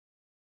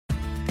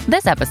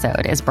This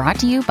episode is brought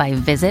to you by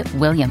Visit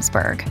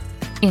Williamsburg.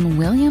 In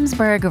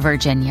Williamsburg,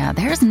 Virginia,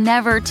 there's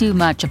never too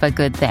much of a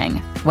good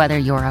thing. Whether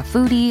you're a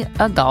foodie,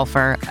 a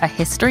golfer, a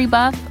history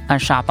buff, a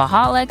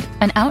shopaholic,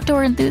 an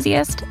outdoor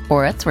enthusiast,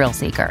 or a thrill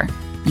seeker,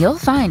 you'll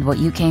find what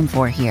you came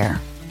for here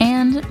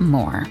and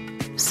more.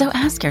 So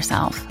ask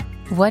yourself,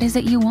 what is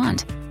it you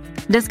want?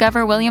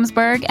 Discover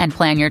Williamsburg and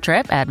plan your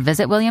trip at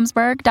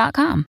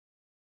visitwilliamsburg.com.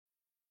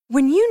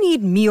 When you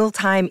need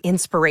mealtime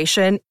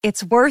inspiration,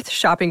 it's worth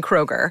shopping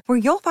Kroger, where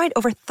you'll find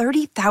over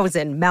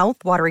 30,000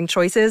 mouth-watering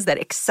choices that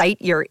excite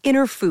your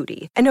inner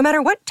foodie. And no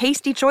matter what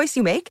tasty choice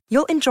you make,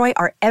 you'll enjoy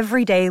our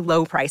everyday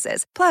low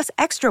prices, plus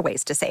extra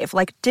ways to save,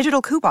 like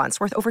digital coupons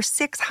worth over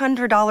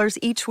 $600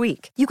 each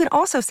week. You can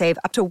also save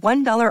up to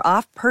 $1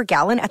 off per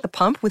gallon at the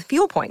pump with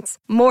fuel points.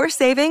 More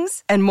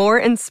savings and more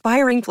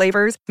inspiring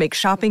flavors make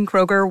shopping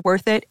Kroger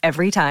worth it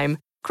every time.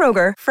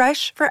 Kroger,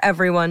 fresh for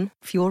everyone.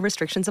 Fuel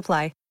restrictions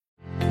apply.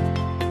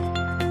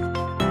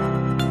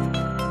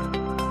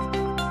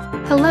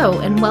 Hello,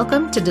 and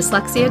welcome to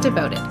Dyslexia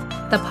Devoted,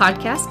 the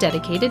podcast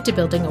dedicated to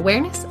building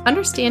awareness,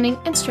 understanding,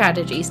 and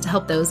strategies to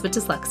help those with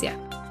dyslexia.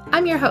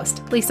 I'm your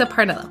host, Lisa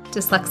Parnello,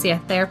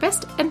 dyslexia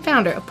therapist and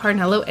founder of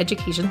Parnello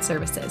Education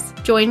Services.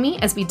 Join me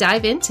as we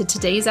dive into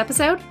today's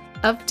episode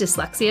of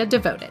Dyslexia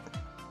Devoted.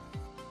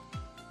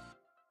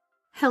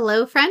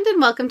 Hello, friend,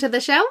 and welcome to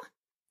the show.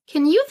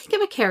 Can you think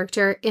of a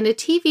character in a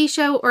TV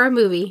show or a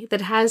movie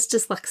that has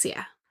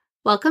dyslexia?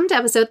 Welcome to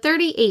episode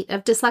 38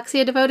 of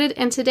Dyslexia Devoted,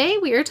 and today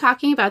we are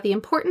talking about the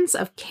importance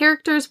of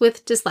characters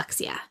with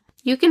dyslexia.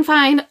 You can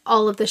find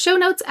all of the show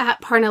notes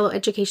at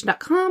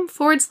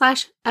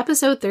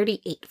parnelloeducation.com/episode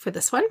 38 for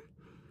this one.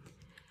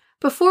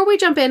 Before we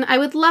jump in, I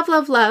would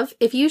love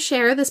if you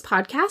share this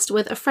podcast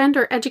with a friend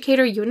or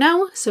educator you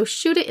know, so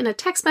shoot it in a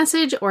text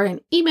message or an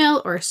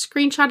email or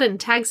screenshot it and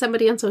tag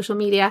somebody on social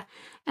media.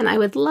 And I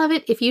would love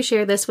it if you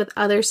share this with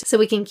others so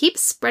we can keep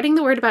spreading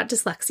the word about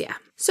dyslexia.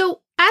 So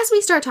as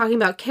we start talking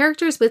about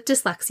characters with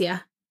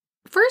dyslexia,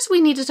 first we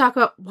need to talk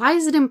about why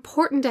is it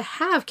important to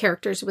have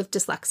characters with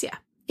dyslexia.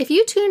 If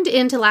you tuned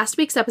into last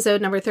week's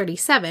episode number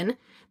 37,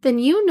 then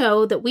you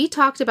know that we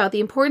talked about the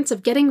importance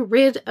of getting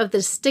rid of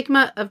the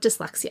stigma of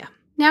dyslexia.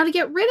 Now, to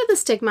get rid of the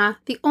stigma,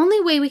 the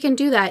only way we can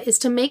do that is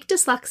to make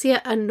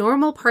dyslexia a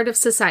normal part of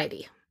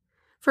society.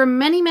 For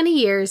many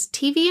years,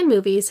 TV and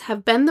movies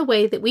have been the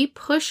way that we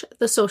push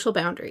the social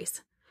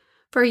boundaries.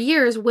 For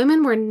years,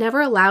 women were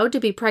never allowed to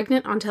be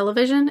pregnant on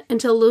television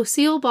until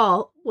Lucille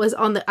Ball was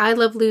on the I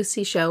Love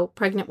Lucy show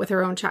pregnant with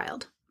her own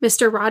child.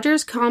 Mr.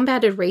 Rogers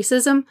combated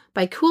racism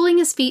by cooling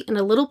his feet in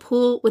a little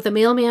pool with a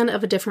mailman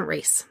of a different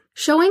race.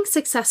 Showing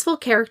successful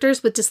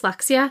characters with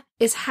dyslexia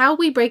is how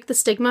we break the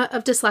stigma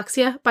of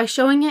dyslexia by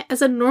showing it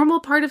as a normal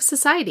part of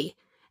society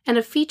and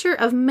a feature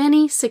of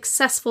many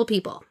successful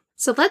people.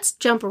 So let's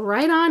jump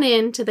right on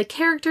into the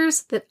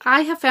characters that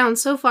I have found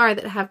so far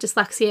that have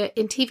dyslexia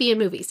in TV and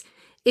movies.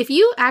 If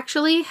you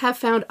actually have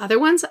found other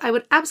ones, I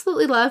would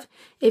absolutely love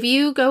if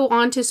you go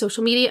on to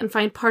social media and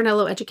find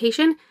Parnello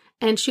Education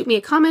and shoot me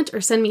a comment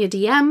or send me a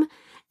DM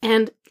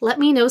and let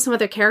me know some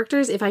other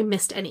characters if I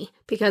missed any,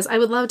 because I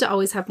would love to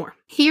always have more.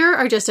 Here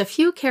are just a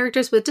few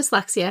characters with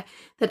dyslexia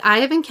that I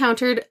have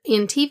encountered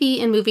in TV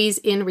and movies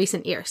in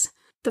recent years.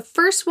 The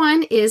first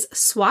one is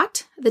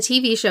SWAT, the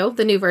TV show,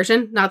 the new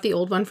version, not the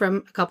old one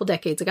from a couple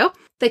decades ago.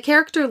 The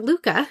character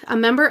Luca, a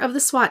member of the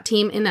SWAT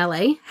team in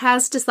LA,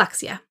 has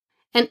dyslexia.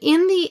 And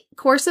in the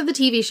course of the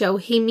TV show,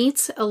 he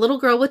meets a little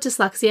girl with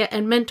dyslexia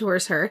and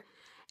mentors her.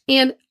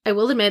 And I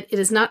will admit, it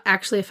is not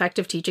actually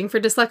effective teaching for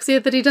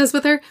dyslexia that he does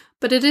with her,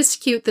 but it is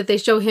cute that they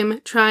show him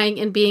trying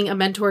and being a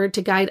mentor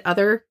to guide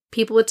other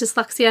people with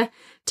dyslexia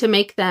to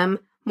make them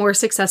more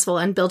successful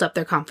and build up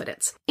their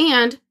confidence.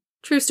 And,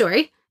 true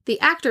story, the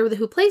actor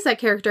who plays that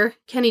character,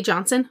 Kenny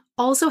Johnson,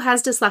 also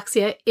has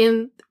dyslexia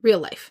in real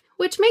life,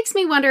 which makes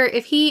me wonder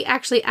if he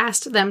actually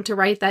asked them to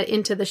write that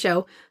into the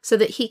show so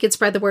that he could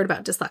spread the word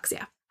about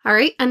dyslexia. All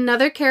right,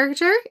 another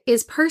character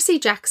is Percy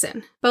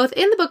Jackson. Both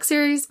in the book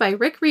series by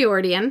Rick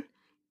Riordan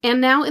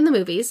and now in the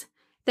movies,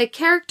 the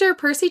character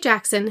Percy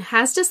Jackson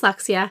has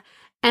dyslexia,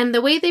 and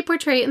the way they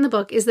portray it in the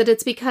book is that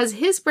it's because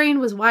his brain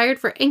was wired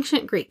for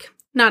ancient Greek,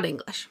 not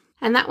English.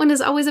 And that one is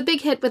always a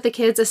big hit with the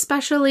kids,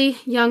 especially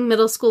young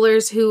middle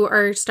schoolers who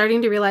are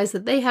starting to realize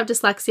that they have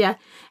dyslexia.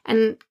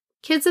 And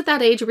kids at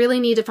that age really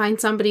need to find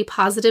somebody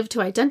positive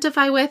to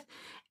identify with.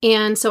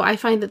 And so I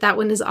find that that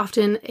one is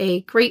often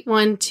a great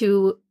one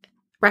to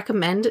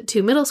recommend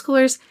to middle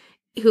schoolers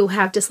who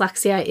have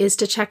dyslexia, is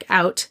to check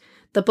out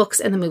the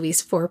books and the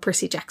movies for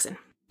Percy Jackson.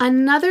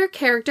 Another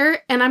character,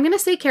 and I'm going to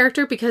say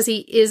character because he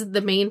is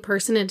the main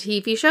person in a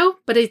TV show,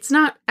 but it's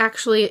not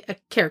actually a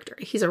character.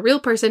 He's a real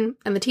person,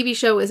 and the TV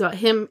show is about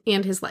him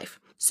and his life.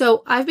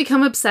 So I've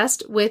become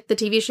obsessed with the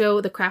TV show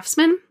The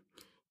Craftsman.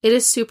 It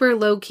is super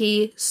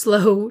low-key,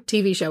 slow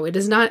TV show. It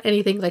is not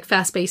anything like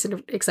fast-paced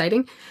and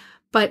exciting,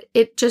 but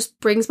it just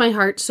brings my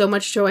heart so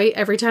much joy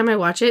every time I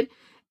watch it.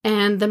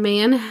 And the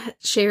man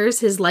shares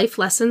his life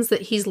lessons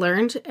that he's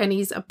learned, and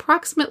he's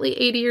approximately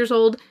 80 years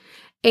old,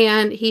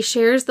 and he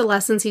shares the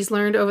lessons he's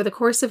learned over the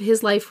course of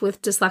his life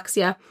with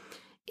dyslexia.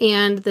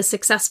 and the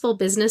successful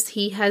business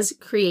he has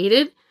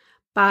created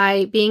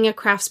by being a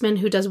craftsman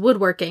who does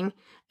woodworking.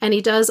 And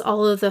he does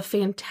all of the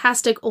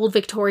fantastic old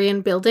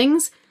Victorian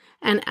buildings.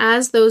 And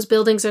as those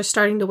buildings are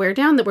starting to wear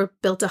down that were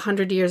built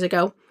 100 years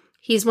ago,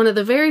 he's one of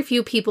the very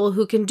few people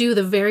who can do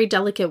the very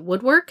delicate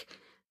woodwork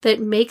that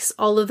makes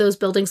all of those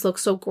buildings look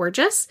so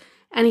gorgeous.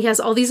 And he has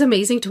all these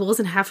amazing tools,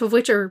 and half of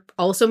which are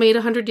also made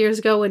 100 years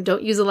ago and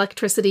don't use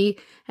electricity.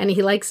 And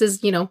he likes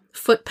his,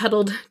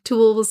 foot-pedaled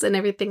tools and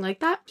everything like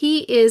that. He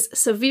is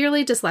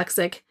severely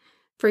dyslexic.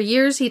 For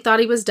years, he thought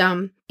he was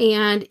dumb.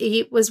 And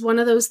it was one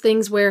of those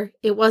things where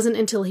it wasn't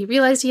until he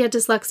realized he had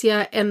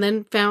dyslexia and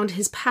then found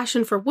his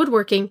passion for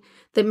woodworking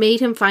that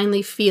made him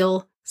finally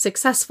feel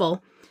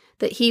successful,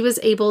 that he was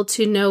able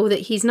to know that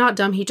he's not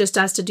dumb. He just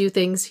has to do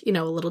things, a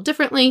little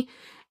differently.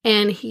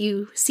 And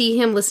you see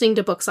him listening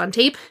to books on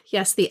tape.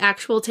 Yes, the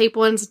actual tape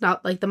ones,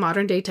 not like the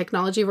modern day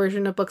technology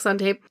version of books on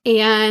tape.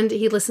 And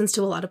he listens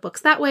to a lot of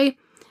books that way.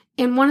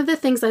 And one of the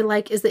things I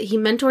like is that he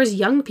mentors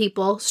young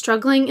people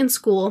struggling in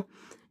school.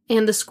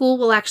 And the school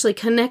will actually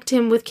connect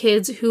him with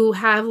kids who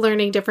have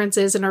learning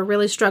differences and are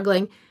really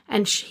struggling.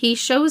 And he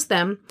shows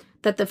them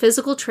that the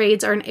physical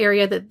trades are an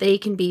area that they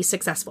can be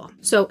successful.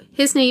 So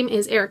his name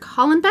is Eric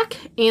Hollenbeck,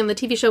 and the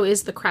TV show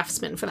is The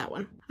Craftsman for that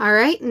one. All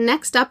right,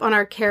 next up on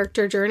our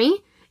character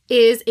journey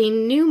is a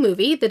new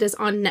movie that is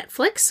on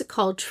Netflix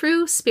called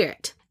True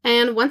Spirit.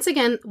 And once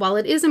again, while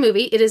it is a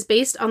movie, it is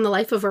based on the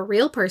life of a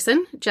real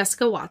person,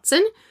 Jessica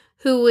Watson,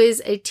 who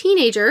is a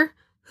teenager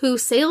who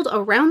sailed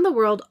around the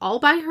world all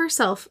by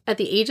herself at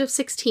the age of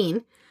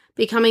 16,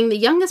 becoming the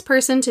youngest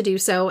person to do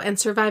so and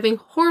surviving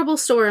horrible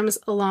storms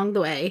along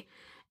the way.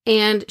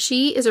 And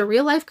she is a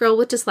real-life girl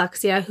with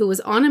dyslexia who was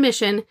on a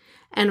mission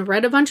and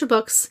read a bunch of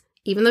books,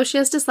 even though she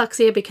has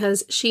dyslexia,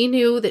 because she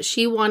knew that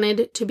she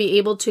wanted to be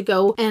able to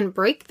go and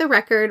break the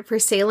record for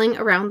sailing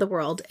around the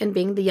world and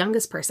being the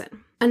youngest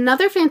person.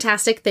 Another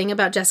fantastic thing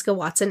about Jessica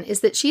Watson is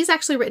that she's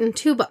actually written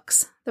 2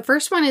 books. The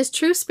first one is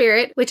True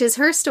Spirit, which is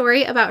her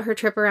story about her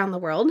trip around the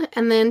world.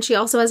 And then she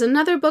also has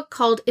another book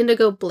called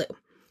Indigo Blue.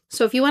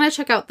 So if you want to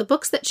check out the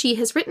books that she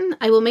has written,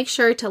 I will make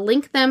sure to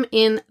link them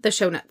in the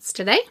show notes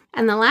today.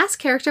 And the last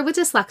character with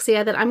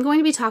dyslexia that I'm going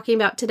to be talking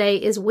about today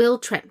is Will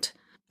Trent.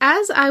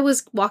 As I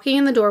was walking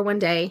in the door one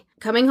day,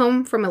 coming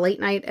home from a late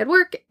night at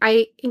work,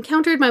 I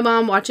encountered my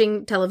mom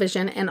watching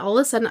television, and all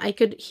of a sudden I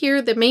could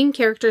hear the main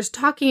characters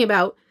talking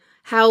about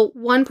how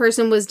one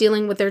person was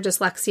dealing with their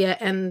dyslexia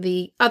and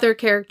the other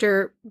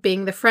character,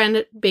 being the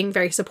friend, being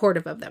very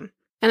supportive of them.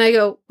 And I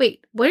go,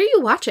 wait, what are you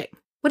watching?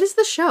 What is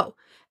the show?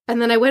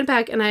 And then I went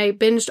back and I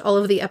binged all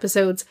of the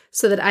episodes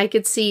so that I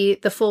could see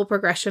the full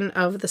progression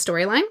of the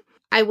storyline.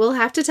 I will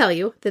have to tell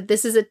you that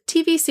this is a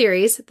TV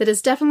series that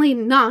is definitely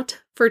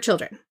not for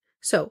children.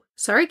 So,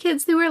 sorry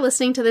kids who are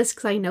listening to this,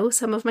 because I know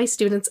some of my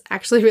students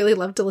actually really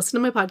love to listen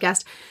to my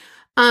podcast.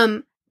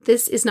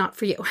 This is not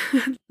for you.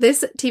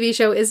 This TV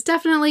show is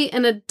definitely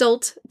an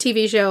adult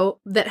TV show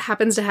that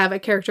happens to have a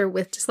character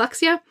with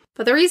dyslexia.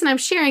 But the reason I'm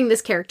sharing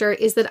this character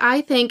is that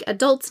I think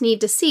adults need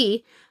to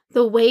see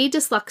the way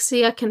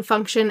dyslexia can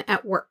function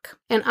at work.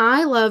 And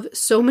I love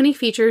so many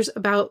features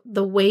about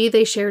the way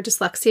they share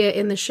dyslexia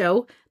in the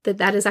show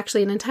that is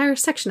actually an entire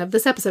section of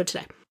this episode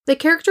today. The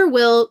character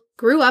Will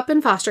grew up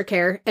in foster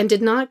care and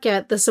did not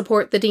get the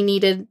support that he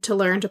needed to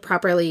learn to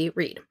properly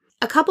read.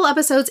 A couple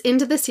episodes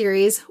into the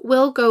series,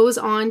 Will goes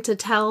on to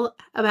tell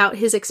about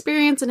his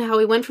experience and how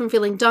he went from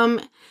feeling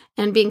dumb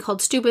and being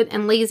called stupid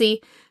and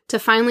lazy to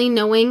finally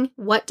knowing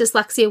what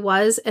dyslexia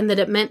was and that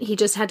it meant he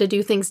just had to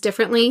do things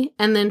differently,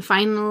 and then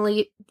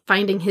finally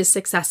finding his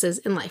successes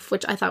in life,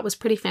 which I thought was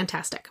pretty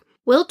fantastic.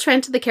 Will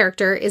Trent, the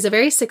character, is a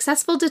very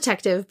successful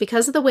detective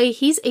because of the way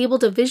he's able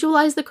to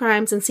visualize the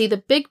crimes and see the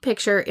big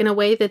picture in a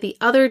way that the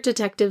other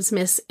detectives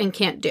miss and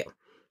can't do,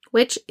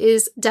 which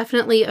is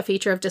definitely a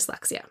feature of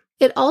dyslexia.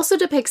 It also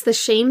depicts the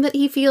shame that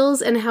he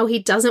feels and how he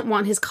doesn't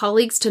want his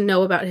colleagues to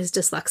know about his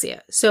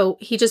dyslexia. So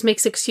he just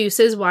makes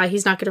excuses why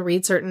he's not going to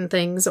read certain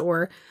things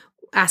or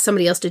ask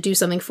somebody else to do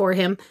something for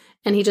him,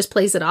 and he just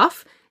plays it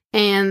off.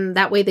 And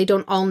that way they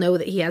don't all know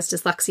that he has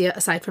dyslexia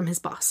aside from his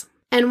boss.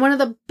 And one of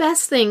the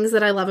best things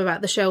that I love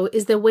about the show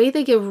is the way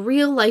they give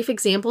real life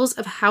examples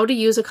of how to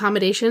use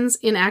accommodations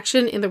in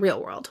action in the real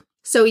world.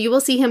 So you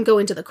will see him go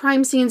into the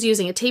crime scenes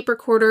using a tape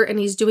recorder, and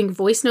he's doing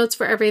voice notes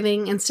for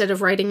everything instead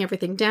of writing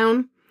everything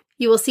down.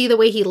 You will see the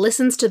way he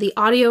listens to the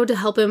audio to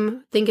help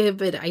him think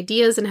of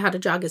ideas and how to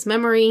jog his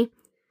memory.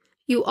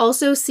 You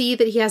also see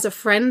that he has a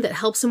friend that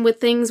helps him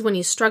with things when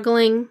he's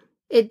struggling.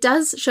 It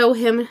does show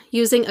him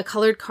using a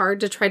colored card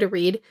to try to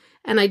read,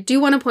 and I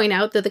do want to point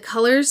out that the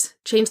colors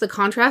change the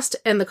contrast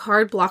and the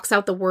card blocks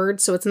out the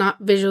words so it's not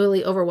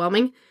visually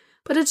overwhelming,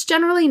 but it's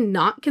generally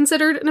not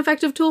considered an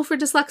effective tool for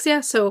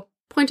dyslexia, so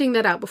pointing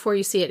that out before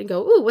you see it and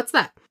go, ooh, what's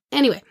that?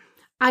 Anyway,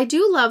 I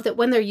do love that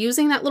when they're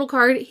using that little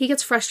card, he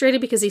gets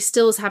frustrated because he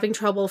still is having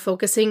trouble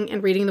focusing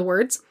and reading the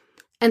words.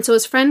 And so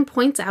his friend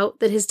points out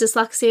that his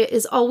dyslexia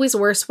is always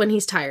worse when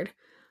he's tired,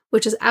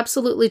 which is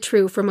absolutely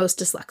true for most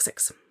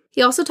dyslexics.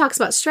 He also talks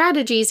about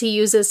strategies he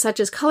uses, such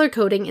as color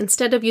coding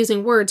instead of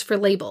using words for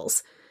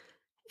labels.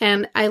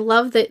 And I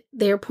love that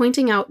they're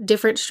pointing out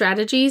different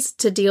strategies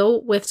to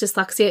deal with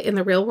dyslexia in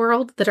the real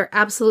world that are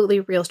absolutely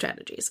real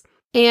strategies.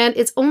 And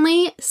it's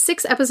only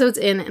 6 episodes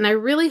in, and I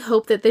really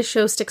hope that this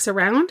show sticks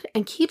around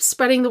and keeps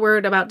spreading the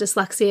word about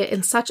dyslexia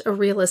in such a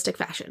realistic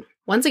fashion.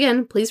 Once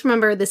again, please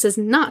remember this is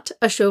not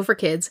a show for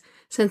kids,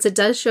 since it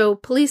does show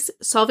police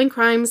solving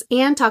crimes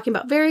and talking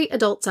about very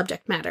adult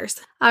subject matters.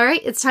 All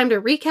right, it's time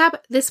to recap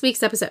this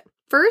week's episode.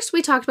 First,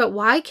 we talked about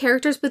why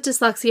characters with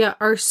dyslexia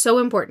are so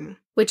important,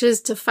 which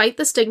is to fight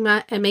the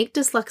stigma and make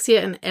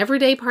dyslexia an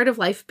everyday part of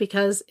life,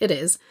 because it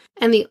is.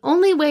 And the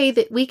only way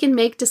that we can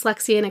make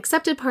dyslexia an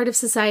accepted part of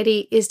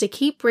society is to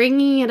keep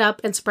bringing it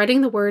up and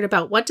spreading the word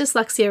about what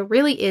dyslexia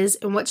really is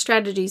and what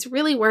strategies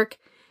really work,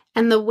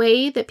 and the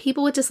way that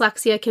people with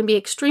dyslexia can be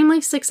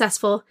extremely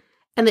successful,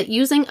 and that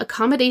using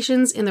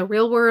accommodations in the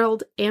real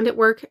world and at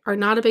work are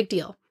not a big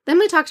deal. Then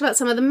we talked about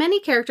some of the many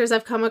characters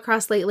I've come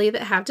across lately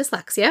that have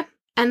dyslexia.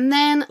 And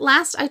then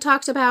last, I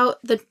talked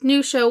about the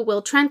new show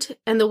Will Trent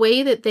and the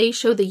way that they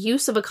show the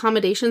use of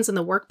accommodations in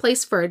the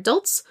workplace for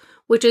adults,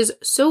 which is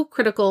so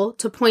critical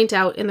to point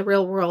out in the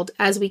real world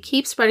as we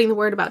keep spreading the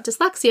word about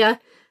dyslexia.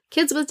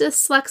 Kids with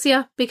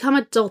dyslexia become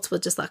adults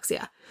with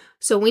dyslexia.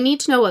 So we need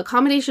to know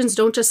accommodations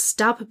don't just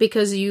stop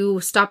because you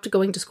stopped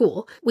going to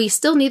school. We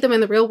still need them in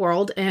the real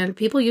world, and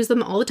people use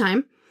them all the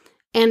time.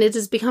 And it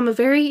has become a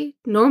very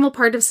normal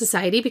part of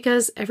society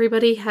because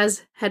everybody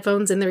has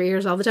headphones in their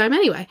ears all the time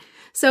anyway.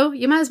 So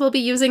you might as well be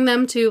using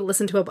them to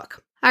listen to a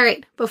book. All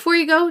right, before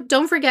you go,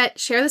 don't forget,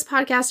 share this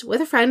podcast with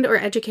a friend or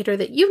educator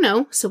that you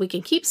know so we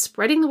can keep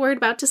spreading the word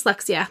about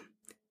dyslexia.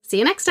 See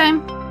you next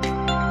time.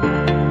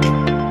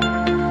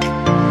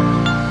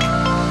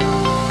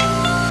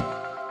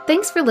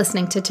 Thanks for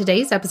listening to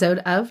today's episode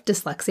of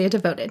Dyslexia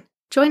Devoted.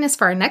 Join us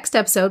for our next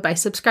episode by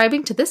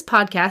subscribing to this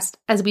podcast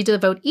as we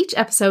devote each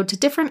episode to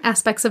different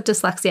aspects of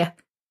dyslexia.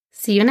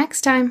 See you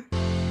next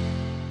time.